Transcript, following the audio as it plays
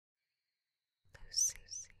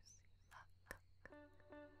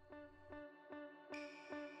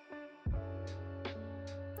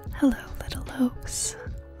Hello, little hosts.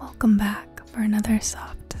 Welcome back for another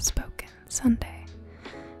soft-spoken Sunday.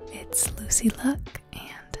 It's Lucy Luck,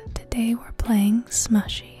 and today we're playing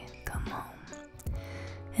Smushi, Come Home.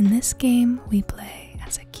 In this game, we play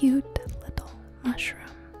as a cute little mushroom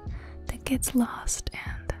that gets lost,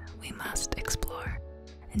 and we must explore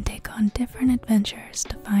and take on different adventures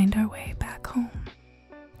to find our way back home.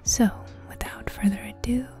 So, without further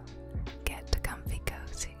ado, get comfy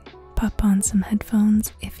cozy, pop on some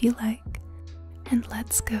headphones if you like, and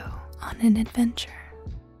let's go on an adventure.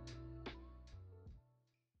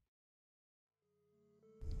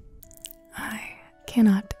 I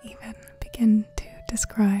cannot even begin to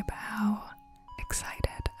describe how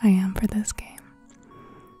excited I am for this game.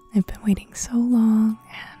 I've been waiting so long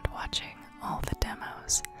and watching all the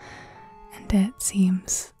demos, and it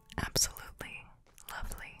seems absolutely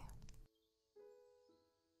lovely.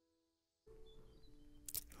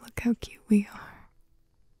 Look how cute we are.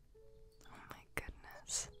 Oh my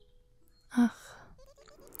goodness. Ugh,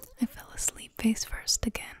 I fell asleep face first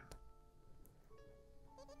again.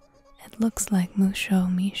 It looks like Musho,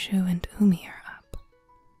 Mishu, and Umi are up.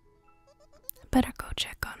 I better go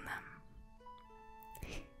check on them.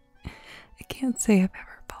 I can't say I've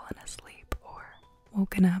ever fallen asleep or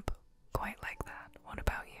woken up quite like that. What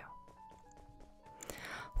about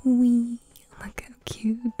you? Wee, look how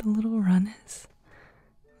cute the little run is.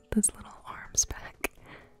 With his little arms back.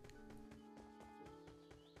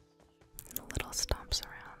 And the little stomps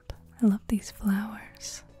around. I love these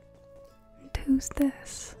flowers. And who's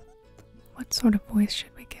this? What sort of voice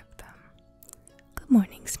should we give them? Good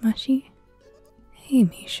morning, Smushi. Hey,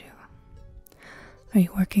 Mishu. Are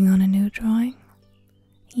you working on a new drawing?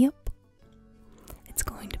 Yep. It's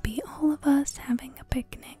going to be all of us having a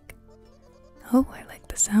picnic. Oh, I like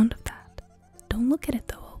the sound of that. Don't look at it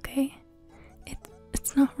though, okay?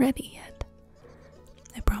 It's not ready yet.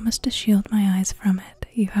 I promise to shield my eyes from it.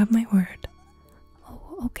 You have my word.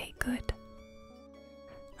 Oh, okay, good.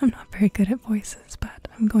 I'm not very good at voices, but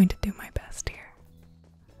I'm going to do my best here.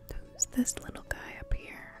 Who's this little guy up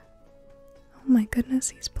here? Oh my goodness,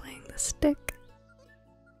 he's playing the stick.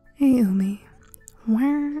 Hey, Umi.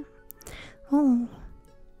 Where? Oh.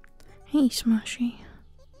 Hey, Smushi.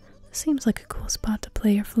 This seems like a cool spot to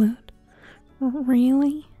play your flute.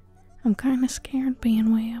 Really? I'm kinda scared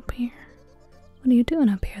being way up here. What are you doing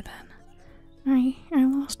up here then? I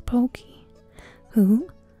lost Pokey. Who?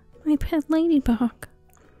 My pet ladybug.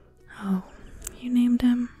 Oh, you named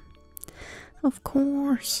him? Of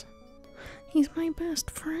course. He's my best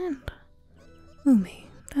friend. Umi,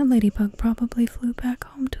 that ladybug probably flew back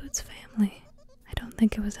home to its family. I don't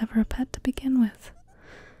think it was ever a pet to begin with.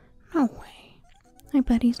 No way. I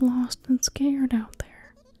bet he's lost and scared out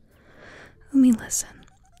there. Umi, listen.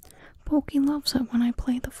 Pokey loves it when I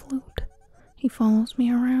play the flute. He follows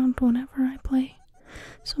me around whenever I play,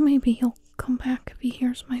 so maybe he'll come back if he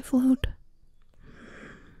hears my flute.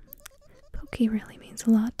 Pokey really means a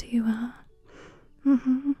lot to you, huh?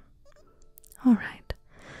 Mm-hmm. Alright.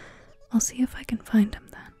 I'll see if I can find him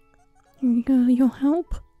then. You'll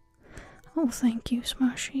help? Oh, thank you,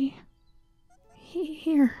 Smushi.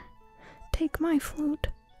 Here, take my flute.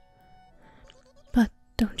 But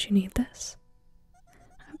don't you need this?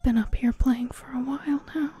 I've been up here playing for a while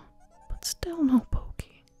now, but still no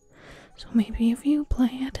Pokey. So maybe if you play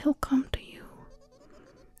it, he'll come to you.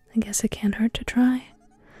 I guess it can't hurt to try.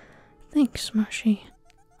 Thanks, Smushi.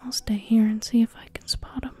 I'll stay here and see if I can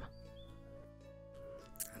spot him.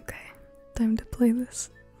 Okay, time to play this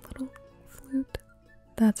little flute.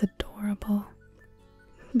 That's adorable.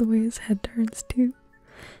 The way his head turns too.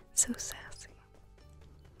 So sassy.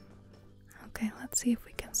 Okay, let's see if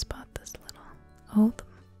we can spot this little... Oh,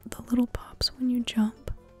 the little pops when you jump.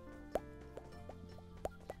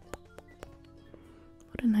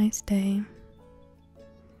 What a nice day.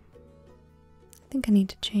 I think I need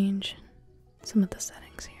to change some of the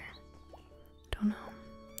settings here. Don't know.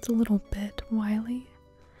 It's a little bit wily.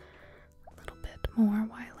 A little bit more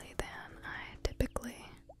wily than I typically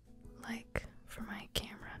like for my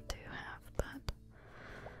camera to have, but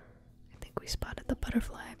I think we spotted the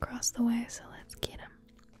butterfly across the way, so let's get him.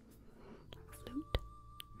 Flute.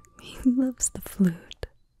 He loves the flute.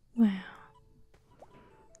 Wow.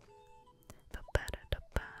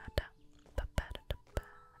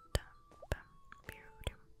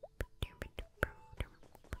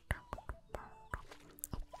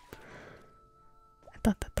 I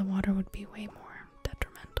thought that the water would be way more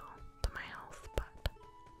detrimental to my health, but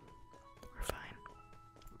we're fine.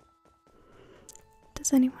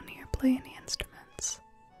 Does anyone here play any instruments?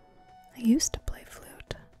 I used to play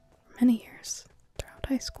flute for many years, throughout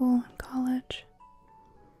high school and college.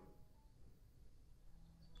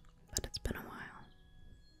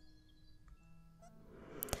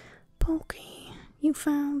 You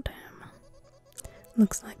found him.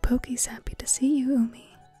 Looks like Pokey's happy to see you,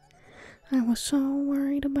 Umi. I was so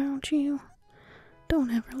worried about you.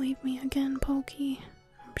 Don't ever leave me again, Pokey.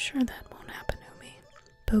 I'm sure that won't happen, Umi.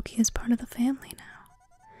 Pokey is part of the family now.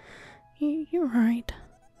 You're right.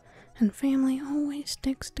 And family always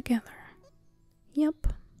sticks together.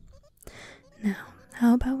 Yep. Now,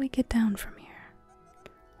 how about we get down from here?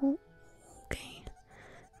 Oh, okay.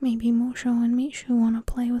 Maybe Musho and Mishu want to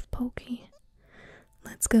play with Pokey.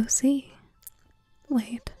 Let's go see.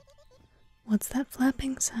 Wait. What's that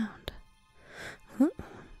flapping sound?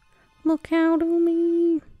 Look out,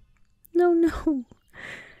 Umi. No.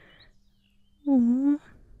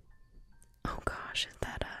 Oh gosh, is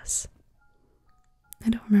that us? I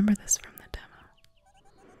don't remember this from the demo.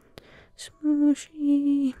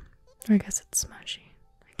 Smushi. Or I guess it's Smushi.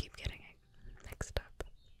 I keep getting it mixed up.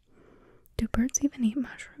 Do birds even eat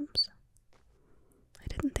mushrooms? I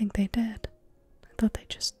didn't think they did. I thought they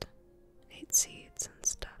just ate seeds and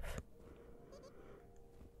stuff.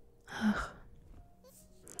 Ugh.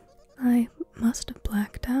 I must have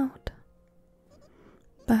blacked out.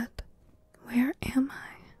 But where am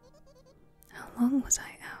I? How long was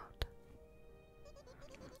I out?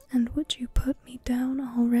 And would you put me down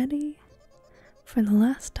already? For the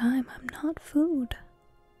last time, I'm not food.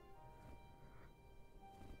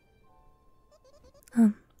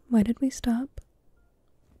 Why did we stop?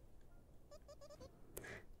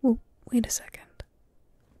 Well, wait a second.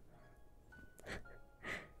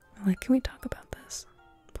 Can we talk about this,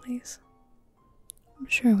 please? I'm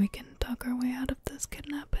sure we can talk our way out of this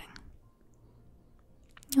kidnapping.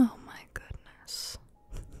 Oh my goodness.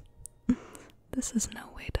 This is no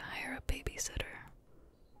way to hire a babysitter.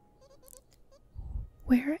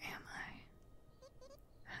 Where am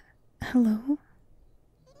I? Hello?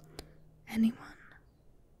 Anyone?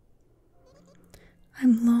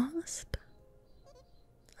 I'm lost?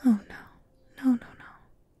 Oh no. No.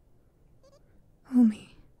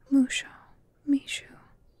 Umi, Musho, Mishu.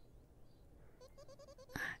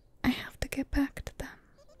 I have to get back to them.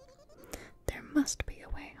 There must be a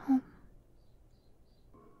way home.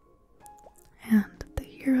 And the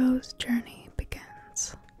hero's journey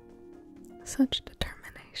begins. Such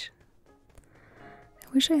determination.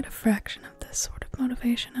 I wish I had a fraction of this sort of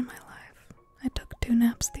motivation in my life. I took 2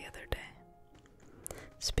 naps the other day.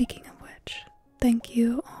 Speaking of which, thank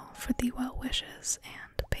you all for the well wishes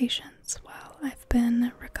and patience while I've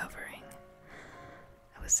been recovering.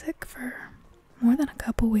 I was sick for more than a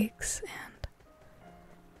couple weeks and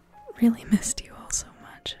really missed you all so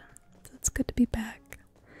much. It's good to be back.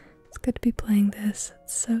 It's good to be playing this.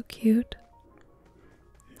 It's so cute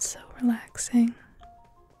and so relaxing.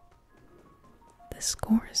 The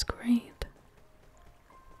score is great.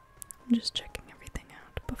 I'm just checking everything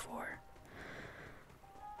out before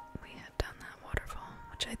we head down that waterfall,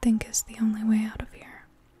 which I think is the only way out of here.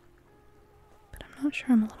 But I'm not sure,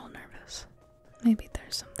 I'm a little nervous. Maybe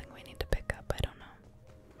there's something we need to pick up, I don't know.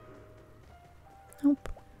 Nope,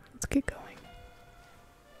 let's get going.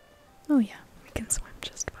 Oh yeah, we can swim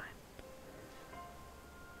just fine.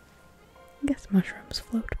 I guess mushrooms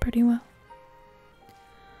float pretty well.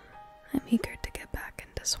 I'm eager to get back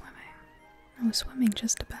into swimming. I was swimming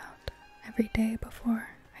just about every day before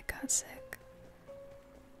I got sick.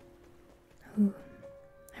 Ooh,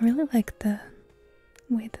 I really like the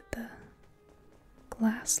way that the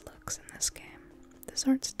glass looks in this game. This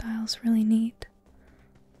art style is really neat.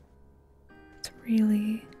 It's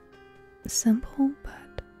really simple,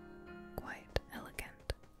 but quite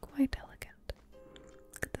elegant. Quite elegant.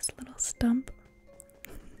 Look at this little stump.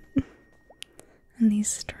 And these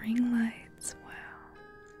string lights. Wow.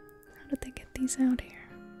 How did they get these out here?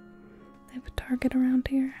 They have a Target around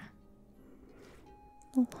here.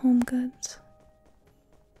 Little home goods.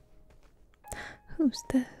 Who's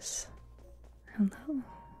this? Hello.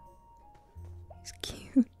 He's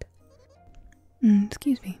cute.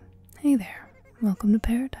 Excuse me. Hey there. Welcome to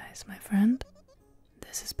paradise, my friend.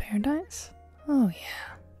 This is paradise? Oh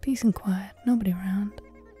yeah. Peace and quiet. Nobody around.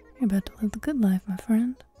 You're about to live the good life, my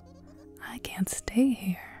friend. I can't stay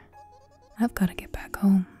here. I've got to get back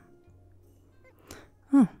home.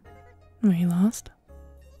 Oh. Are you lost?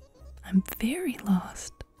 I'm very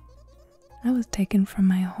lost. I was taken from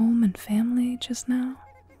my home and family just now.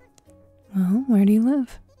 Well, where do you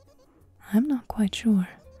live? I'm not quite sure,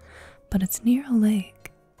 but it's near a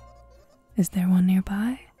lake. Is there one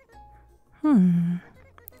nearby?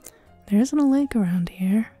 There isn't a lake around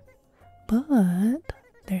here, but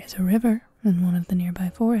there is a river in one of the nearby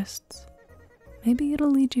forests. Maybe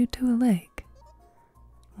it'll lead you to a lake.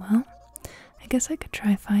 Well, I guess I could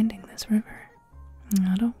try finding this river.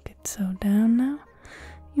 Now don't get so down now.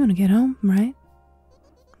 You want to get home, right?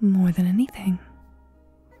 more than anything.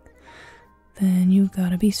 Then you've got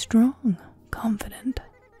to be strong, confident,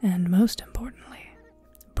 and most importantly,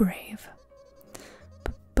 brave.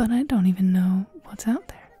 But I don't even know what's out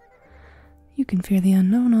there. You can fear the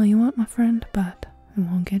unknown all you want, my friend, but it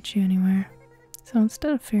won't get you anywhere. So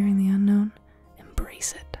instead of fearing the unknown,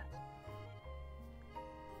 embrace it.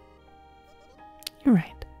 You're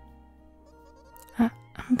right.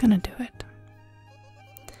 I'm gonna do it.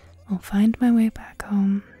 I'll find my way back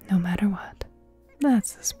home, no matter what.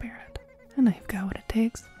 That's the spirit. I know you've got what it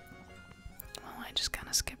takes. Well, I just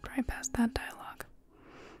kinda skipped right past that dialogue.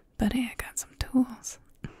 But hey, I got some tools.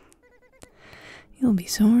 You'll be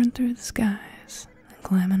soaring through the skies and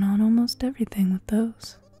climbing on almost everything with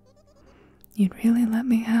those. You'd really let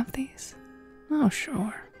me have these? Oh,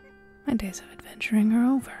 sure. My days of adventuring are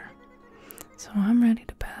over. So I'm ready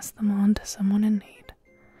to pass them on to someone in need.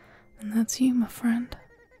 And that's you, my friend.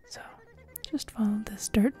 So just follow this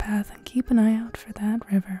dirt path and keep an eye out for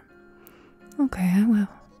that river. Okay, I will.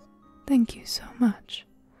 Thank you so much.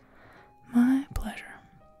 My pleasure.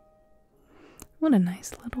 What a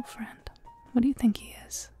nice little friend. What do you think he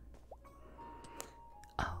is?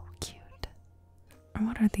 Oh, cute. Or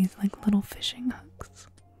what are these, like little fishing hooks?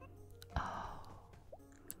 Oh.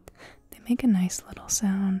 They make a nice little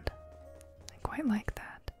sound. I quite like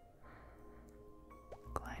that.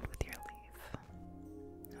 Glide with your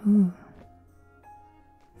leaf. Ooh.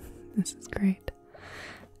 This is great.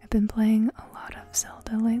 I've been playing a lot of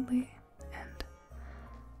Zelda lately, and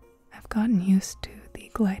I've gotten used to the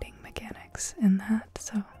gliding mechanics in that,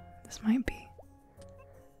 so this might be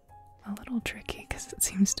a little tricky because it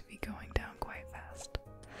seems to be going down quite fast.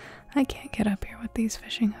 I can't get up here with these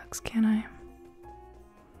fishing hooks, can I?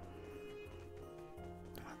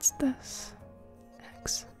 What's this?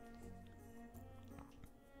 X.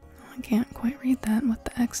 Oh, I can't quite read that with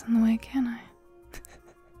the X in the way, can I?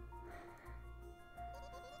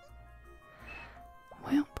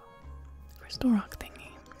 Well, crystal rock thingy.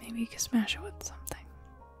 Maybe you can smash it with something.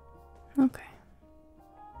 Okay.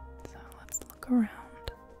 So let's look around.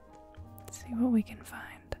 See what we can find.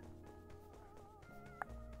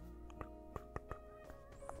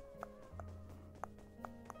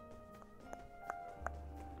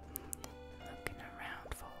 Looking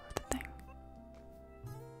around for the thing.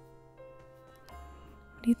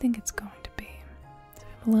 What do you think it's going to be? So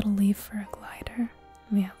we have a little leaf for a glider.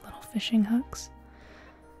 We have little fishing hooks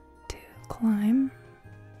to climb.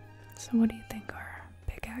 So what do you think our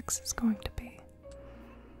pickaxe is going to be?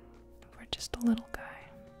 We're just a little guy.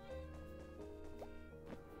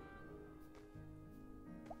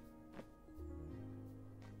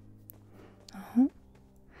 Oh,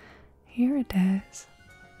 here it is.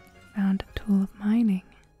 Found a tool of mining.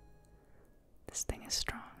 This thing is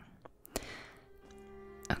strong.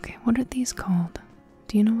 Okay, what are these called?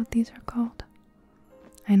 Do you know what these are called?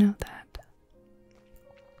 I know that.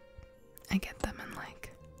 I get them in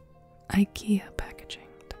like IKEA packaging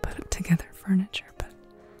to put it together furniture, but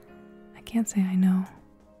I can't say I know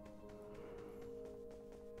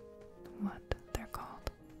what they're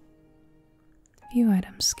called. View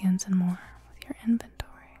items, skins, and more with your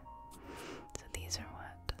inventory. So these are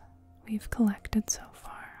what we've collected so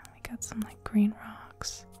far. We got some like green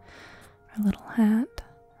rocks, our little hat,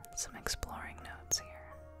 and some exploring notes here.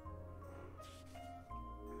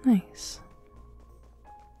 Nice.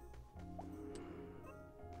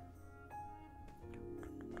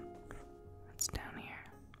 What's down here?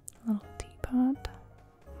 A little teapot.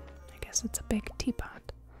 I guess it's a big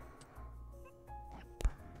teapot. Yep.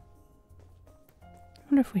 I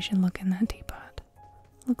wonder if we should look in that teapot.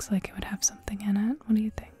 Looks like it would have something in it. What do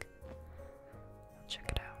you think?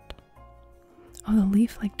 Check it out. Oh, the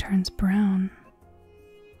leaf like turns brown.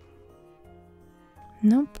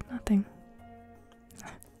 Nope, nothing.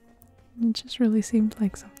 It just really seemed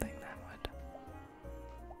like something that would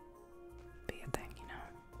be a thing, you know.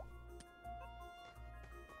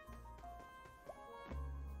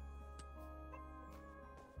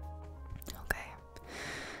 Okay,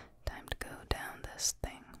 time to go down this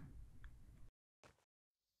thing.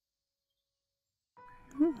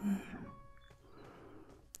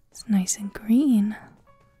 It's nice and green.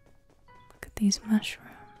 Look at these mushrooms.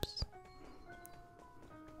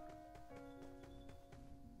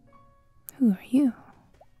 Who are you?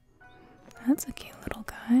 That's a cute little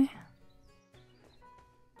guy.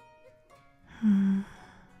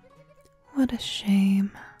 What a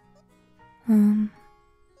shame.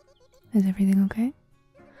 Is everything okay?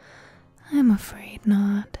 I'm afraid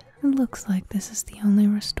not. It looks like this is the only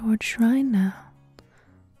restored shrine now.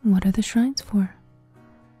 What are the shrines for?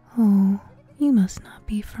 Oh, you must not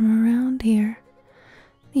be from around here.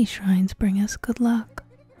 These shrines bring us good luck,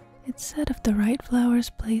 It's said if the right flower is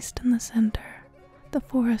placed in the center, the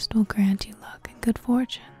forest will grant you luck and good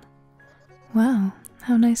fortune. Wow,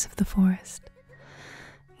 how nice of the forest.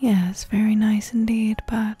 Yes, very nice indeed,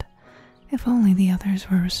 but if only the others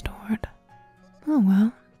were restored. Oh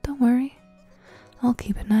well, don't worry. I'll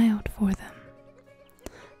keep an eye out for them.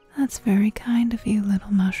 That's very kind of you,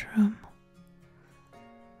 little mushroom.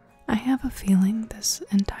 I have a feeling this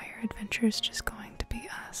entire adventure is just going to be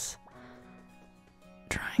us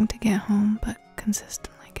trying to get home, but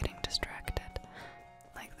consistently getting distracted.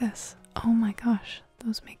 Like this. Oh my gosh,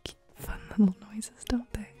 those make fun little noises,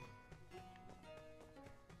 don't they?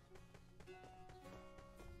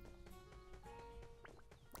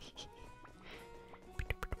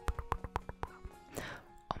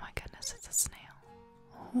 Oh my goodness, it's a snail.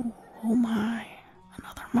 Oh my,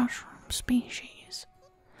 another mushroom species.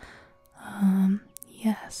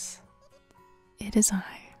 Yes, it is I.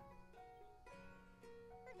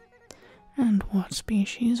 And what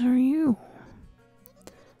species are you?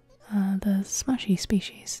 The Smushi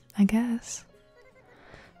species, I guess.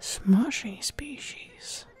 Smushy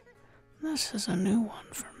species? This is a new one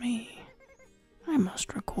for me. I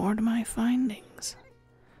must record my findings.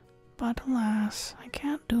 But alas, I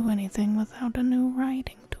can't do anything without a new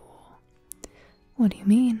writing tool. What do you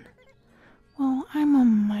mean? Well, I'm a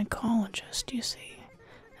mycologist, you see,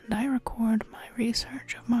 and I record my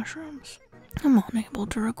research of mushrooms. I'm unable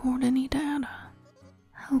to record any data.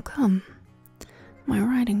 How come? My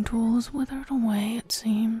writing tool is withered away, it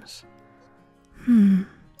seems.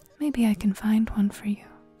 Maybe I can find one for you.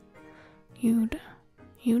 You'd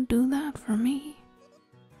do that for me?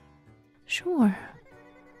 Sure.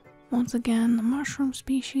 Once again, the mushroom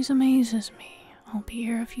species amazes me. I'll be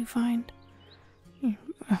here if you find...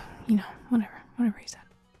 whatever he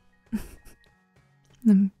said.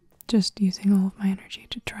 I'm just using all of my energy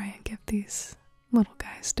to try and give these little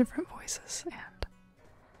guys different voices and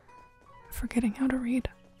forgetting how to read.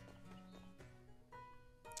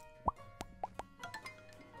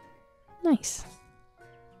 Nice.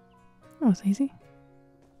 That was easy.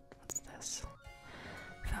 What's this?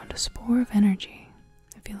 Found a spore of energy.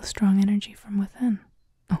 I feel a strong energy from within.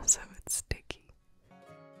 Also, it's sticky.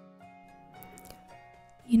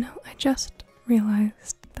 You know, I just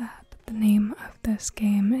realized that the name of this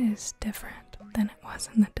game is different than it was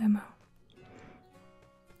in the demo.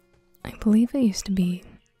 I believe it used to be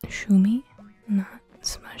Shumi, not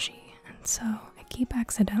Smushi, and so I keep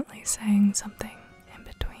accidentally saying something in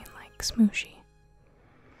between like Smushi.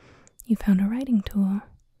 You found a writing tool.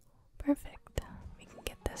 Perfect. We can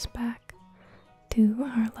get this back to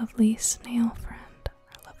our lovely snail friend.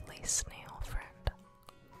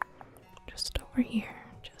 Just over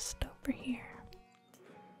here.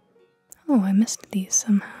 Oh, I missed these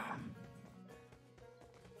somehow.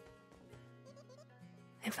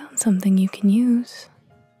 I found something you can use.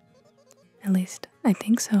 At least, I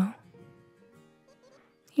think so.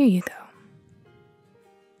 Here you go.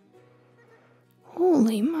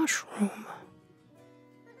 Holy mushroom.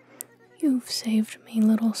 You've saved me,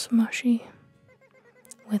 little Smushy.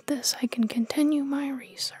 With this, I can continue my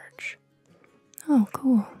research. Oh,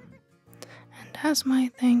 cool. And as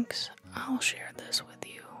my thanks, I'll share this with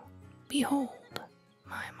you. Behold,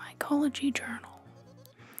 my mycology journal.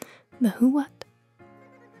 The who what?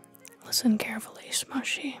 Listen carefully,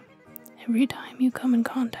 Smushy. Every time you come in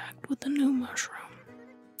contact with a new mushroom,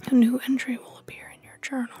 a new entry will appear in your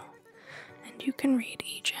journal, and you can read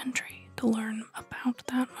each entry to learn about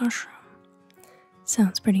that mushroom.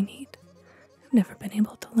 Sounds pretty neat. I've never been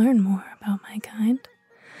able to learn more about my kind.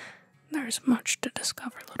 There's much to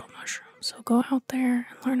discover, little mushroom, so go out there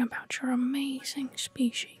and learn about your amazing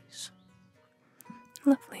species.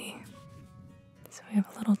 Lovely. So we have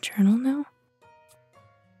a little journal now.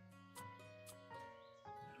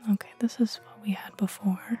 Okay, this is what we had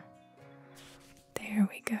before. There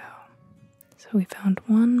we go. So we found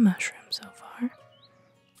one mushroom so far, and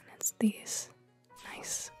it's these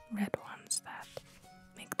nice red ones that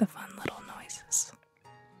make the fun little noises.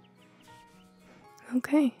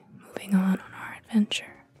 Okay, moving on our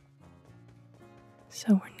adventure.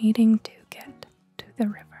 So we're needing to get to the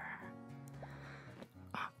river.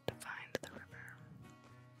 Off to find the river.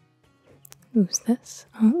 Who's this?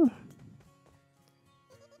 Oh.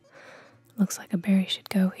 Looks like a berry should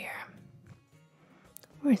go here.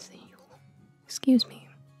 Where is he? Excuse me.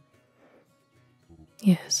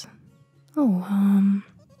 Yes. Oh,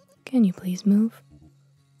 can you please move?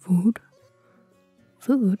 Food?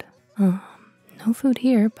 Food? No food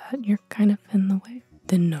here, but you're kind of in the way.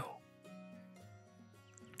 Then no.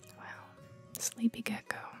 Wow. Sleepy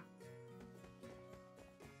gecko.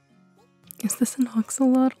 Is this an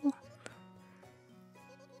axolotl?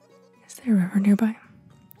 Is there a river nearby?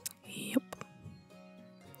 Yup.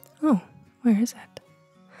 Oh, where is it?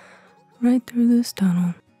 Right through this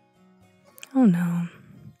tunnel. Oh no.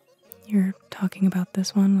 You're talking about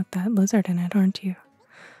this one with that lizard in it, aren't you?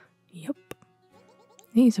 Yup.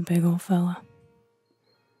 He's a big old fella.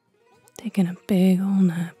 Taking a big old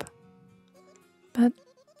nap. But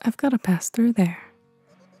I've got to pass through there.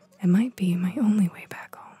 It might be my only way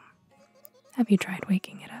back home. Have you tried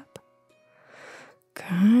waking it up?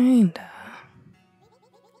 Kinda.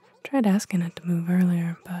 Tried asking it to move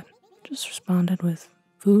earlier, but just responded with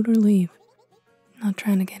food or leave. Not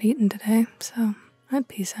trying to get eaten today, so I'd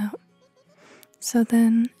peace out. So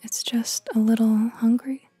then it's just a little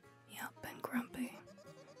hungry? Yup, and grumpy.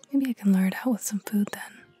 Maybe I can lure it out with some food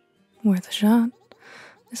then. Worth a shot.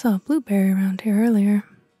 I saw a blueberry around here earlier.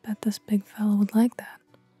 Bet this big fella would like that.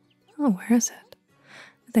 Oh, where is it?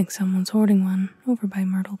 I think someone's hoarding one over by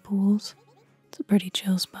Myrtle Pools. It's a pretty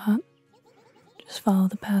chill spot. Just follow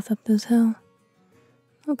the path up this hill.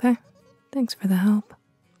 Okay, thanks for the help.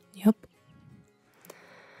 Yup.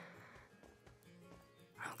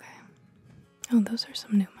 Okay. Oh, those are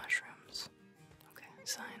some new mushrooms. Okay,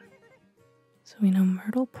 sign. So we know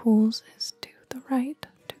Myrtle Pools is to the right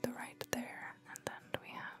there. And then we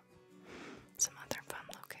have some other fun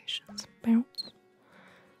locations. Bounce.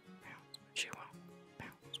 Bounce, what you want?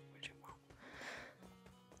 Bounce, what you want?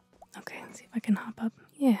 Okay, let's see if I can hop up.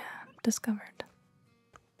 Yeah, discovered.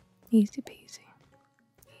 Easy peasy.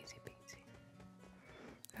 Easy peasy.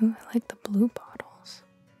 Ooh, I like the blue bottles.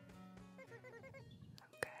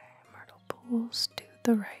 Okay, Myrtle Pools to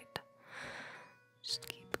the right. Just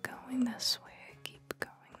keep going this way. Keep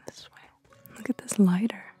going this way. Look at this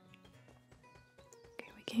lighter. Okay,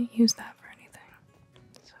 we can't use that for anything.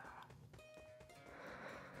 So,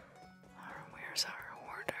 where's our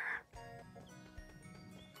order?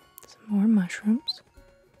 Some more mushrooms.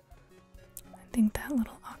 I think that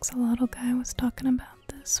little oxalotl guy was talking about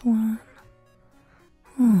this one.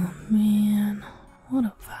 Oh man, what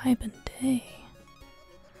a vibin' day.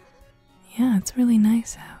 Yeah, it's really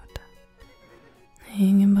nice out.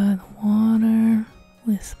 Hanging by the water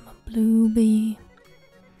with my bluebee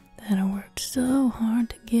that I worked so hard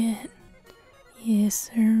to get. Yes,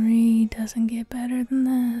 sirree, doesn't get better than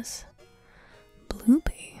this.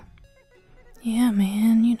 Bluebee? Yeah,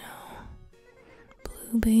 man, you know.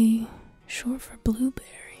 Bluebee, short for blueberry.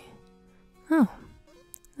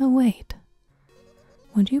 Oh wait.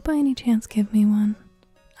 Would you by any chance give me one?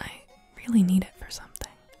 I really need it for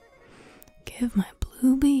something. Give my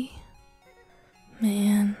bluebee?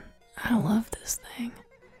 Man, I love this thing.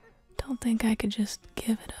 Don't think I could just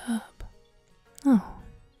give it up. Oh,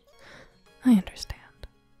 I understand.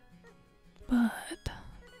 But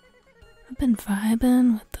I've been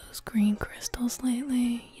vibing with those green crystals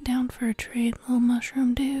lately. You down for a trade, little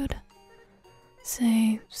mushroom dude?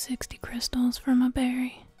 Say 60 crystals for my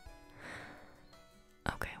berry.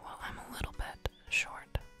 Okay, well, I'm a little bit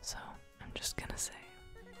short, so I'm just gonna say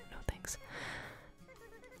no thanks.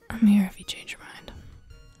 I'm here if you change your mind.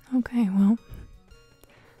 Okay, well,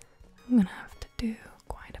 I'm gonna have to do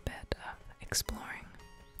quite a bit of exploring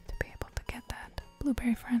to be able to get that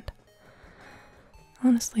blueberry friend.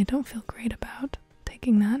 Honestly, don't feel great about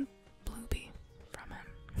taking that bluebee from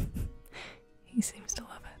him. He seems to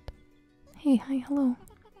love it. Hey, hi, hello.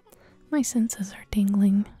 My senses are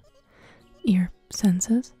tingling. Your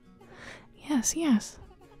senses? Yes, yes.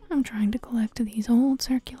 I'm trying to collect these old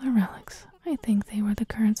circular relics. I think they were the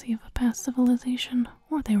currency of a past civilization,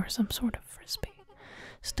 or they were some sort of frisbee.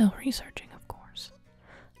 Still researching, of course.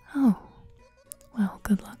 Oh, well,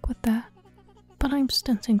 good luck with that. But I'm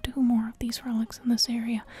sensing 2 more of these relics in this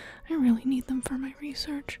area. I really need them for my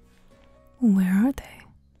research. Where are they?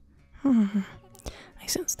 I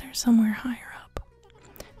sense they're somewhere higher up.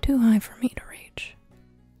 Too high for me to reach.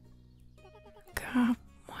 God,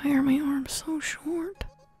 why are my arms so short?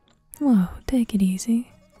 Whoa, take it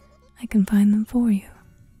easy. I can find them for you.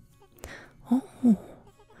 Oh,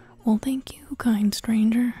 well, thank you, kind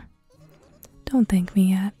stranger. Don't thank me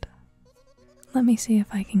yet. Let me see if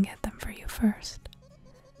I can get them for you first.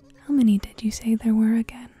 How many did you say there were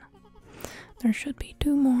again? There should be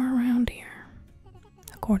 2 more around here,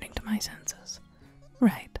 according to my senses.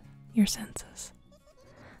 Right, your senses.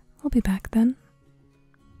 I'll be back then.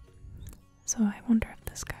 So I wonder if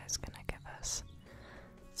this guy's gonna give us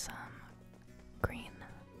some green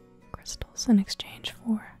crystals in exchange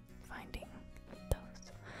for finding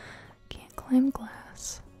those. Can't climb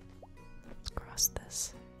glass. Let's cross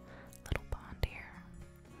this little pond here.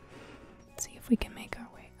 See if we can make our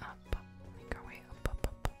way up. Make our way up.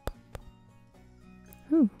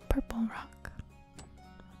 Ooh, purple rock.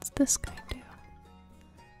 What's this guy do?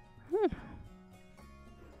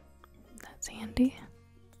 handy.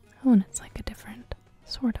 Oh, and it's like a different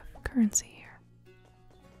sort of currency here.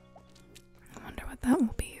 I wonder what that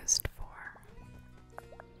will be used for.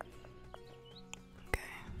 Okay,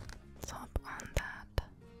 let's hop on that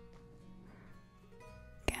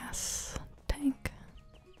gas tank.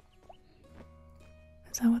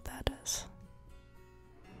 Is that what that is?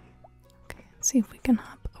 Okay, let's see if we can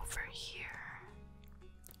hop over here.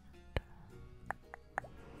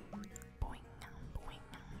 Boing,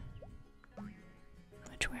 boing.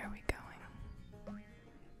 Which way are we going?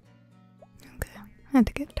 Okay, I had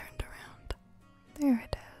to get turned around. There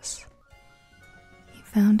it is. You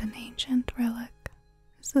found an ancient relic.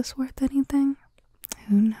 Is this worth anything?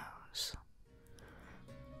 Who knows?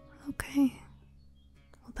 Okay,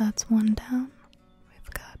 well that's one down.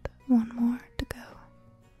 We've got one more to go.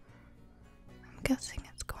 I'm guessing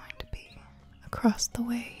it's going to be across the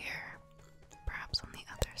way here, perhaps on the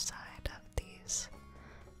other side of these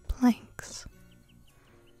planks.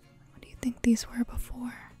 What do you think these were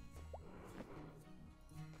before?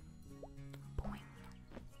 Boing.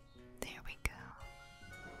 There we go.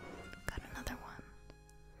 Got another one.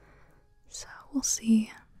 So we'll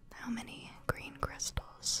see how many green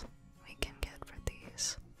crystals we can get for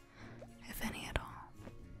these, if any at all.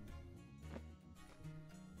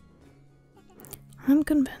 I'm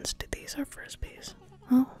convinced these are frisbees.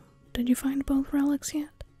 Oh, did you find both relics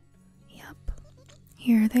yet? Yep.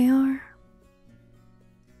 Here they are.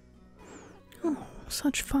 Oh,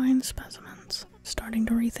 such fine specimens. Starting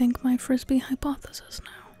to rethink my frisbee hypothesis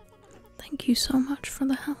now. Thank you so much for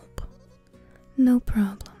the help. No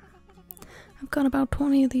problem. I've got about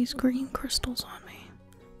 20 of these green crystals on me.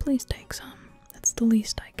 Please take some. It's the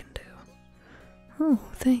least I can do. Oh,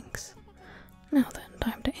 thanks. Now then,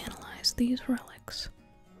 time to analyze these relics.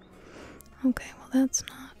 Okay, well that's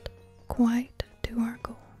not quite to our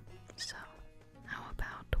goal. So, how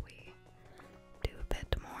about we do a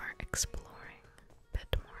bit more exploring?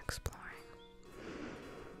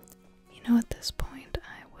 You know, at this point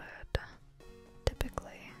I would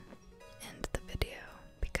typically end the video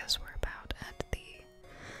because we're about at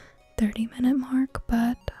the 30-minute mark,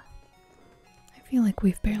 but I feel like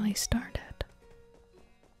we've barely started.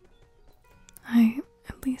 I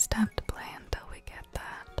at least have to play until we get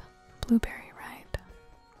that blueberry right.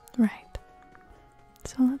 Right.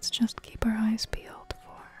 So let's just keep our eyes peeled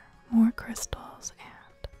for more crystals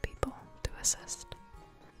and people to assist.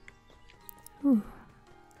 Ooh,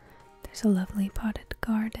 there's a lovely potted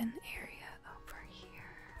garden area over here.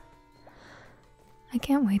 I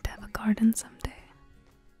can't wait to have a garden someday.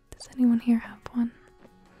 Does anyone here have one?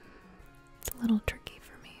 It's a little tricky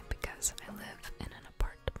for me because I live in an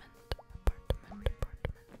apartment.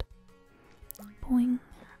 Boing.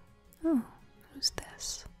 Oh, who's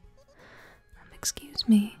this? Excuse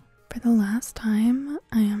me. For the last time,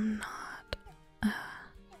 I am not a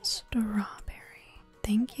strawberry.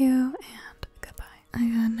 Thank you and goodbye. I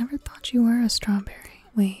never thought you were a strawberry.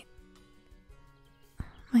 Wait.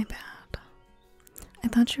 My bad. I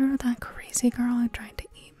thought you were that crazy girl who tried to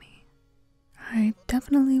eat me. I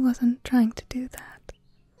definitely wasn't trying to do that.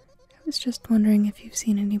 I was just wondering if you've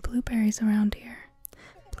seen any blueberries around here.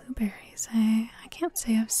 Blueberries, I can't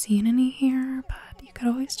say I've seen any here, but you could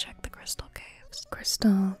always check the crystal caves.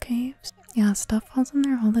 Crystal caves? Yeah, stuff falls in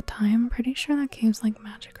there all the time. Pretty sure that cave's like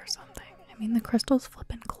magic or something. I mean, the crystals flip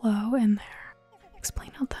and glow in there.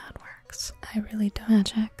 Explain how that works. I really don't.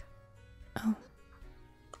 Magic? Oh.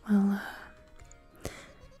 Well,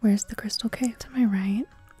 where's the crystal cave? To my right.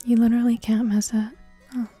 You literally can't miss it.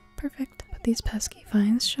 Oh, perfect. But these pesky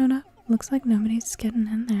vines showed up. Looks like nobody's getting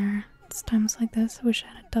in there. It's times like this, I wish I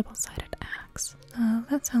had a double-sided axe.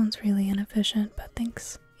 That sounds really inefficient, but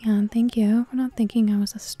thanks. Yeah, and thank you for not thinking I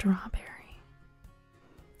was a strawberry.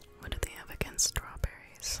 What do they have against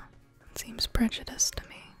strawberries? It seems prejudiced to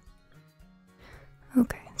me.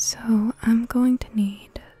 Okay, so I'm going to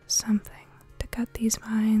need something to cut these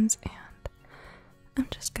vines, and I'm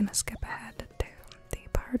just gonna skip ahead to the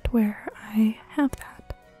part where I have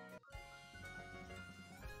that.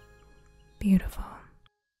 Beautiful.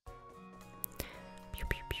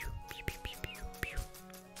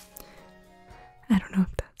 I don't know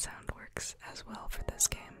if that sound works as well for this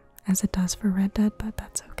game as it does for Red Dead, but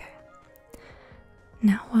that's okay.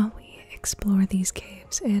 Now while we explore these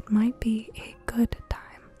caves, it might be a good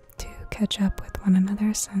time to catch up with one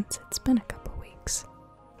another since it's been a couple weeks.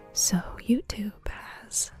 So YouTube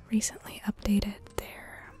has recently updated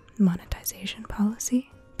their monetization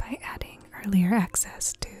policy by adding earlier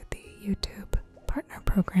access to the YouTube Partner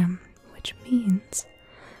Program, which means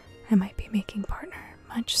I might be making partner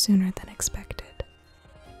much sooner than expected.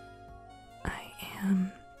 I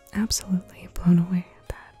am absolutely blown away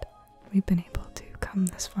that we've been able to come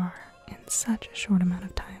this far in such a short amount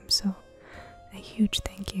of time, so a huge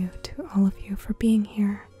thank you to all of you for being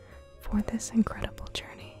here for this incredible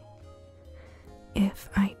journey. If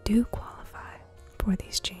I do qualify for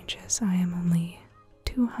these changes, I am only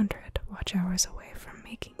 200 watch hours away from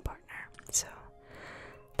making partner, so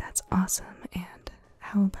that's awesome. And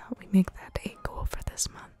how about we make that a goal for this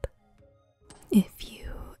month? If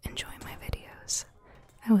you enjoy my videos,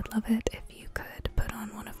 I would love it if you could put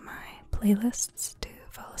on one of my playlists to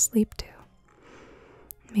fall asleep to.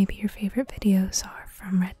 Maybe your favorite videos are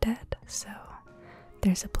from Red Dead, so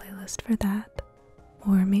there's a playlist for that.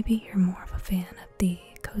 Or maybe you're more of a fan of the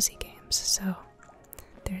cozy games, so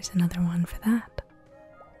there's another one for that.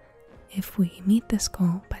 If we meet this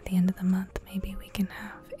goal by the end of the month, maybe we can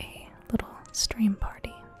have a little stream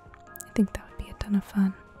party. I think that would be a ton of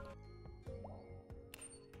fun.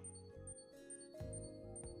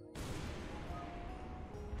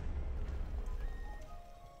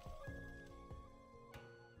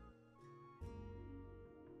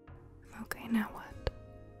 Okay, now what?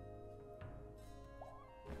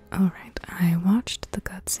 Alright, I watched the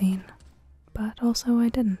cutscene, but also I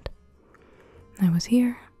didn't. I was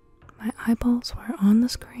here, my eyeballs were on the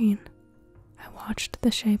screen, I watched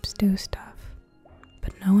the shapes do stuff,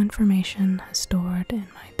 but no information is stored in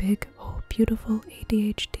my big, old, beautiful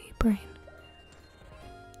ADHD brain.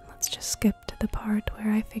 Let's just skip to the part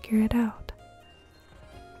where I figure it out.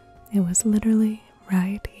 It was literally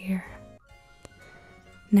right here.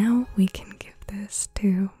 Now we can give this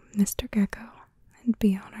to Mr. Gecko and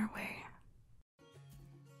be on our way.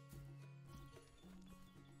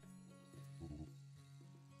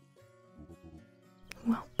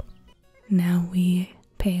 Welp. Now we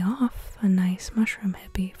pay off a nice mushroom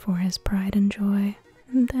hippie for his pride and joy,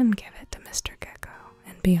 and then give it to Mr. Gecko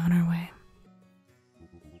and be on our way.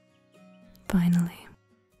 Finally.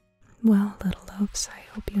 Well, little loaves, I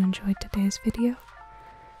hope you enjoyed today's video.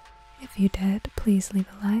 If you did, please leave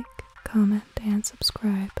a like, comment, and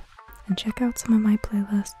subscribe. And check out some of my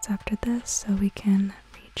playlists after this so we can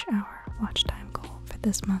reach our watch time goal for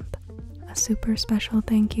this month. A super special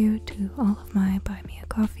thank you to all of my Buy Me a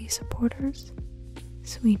Coffee supporters.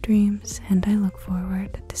 Sweet dreams, and I look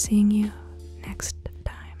forward to seeing you next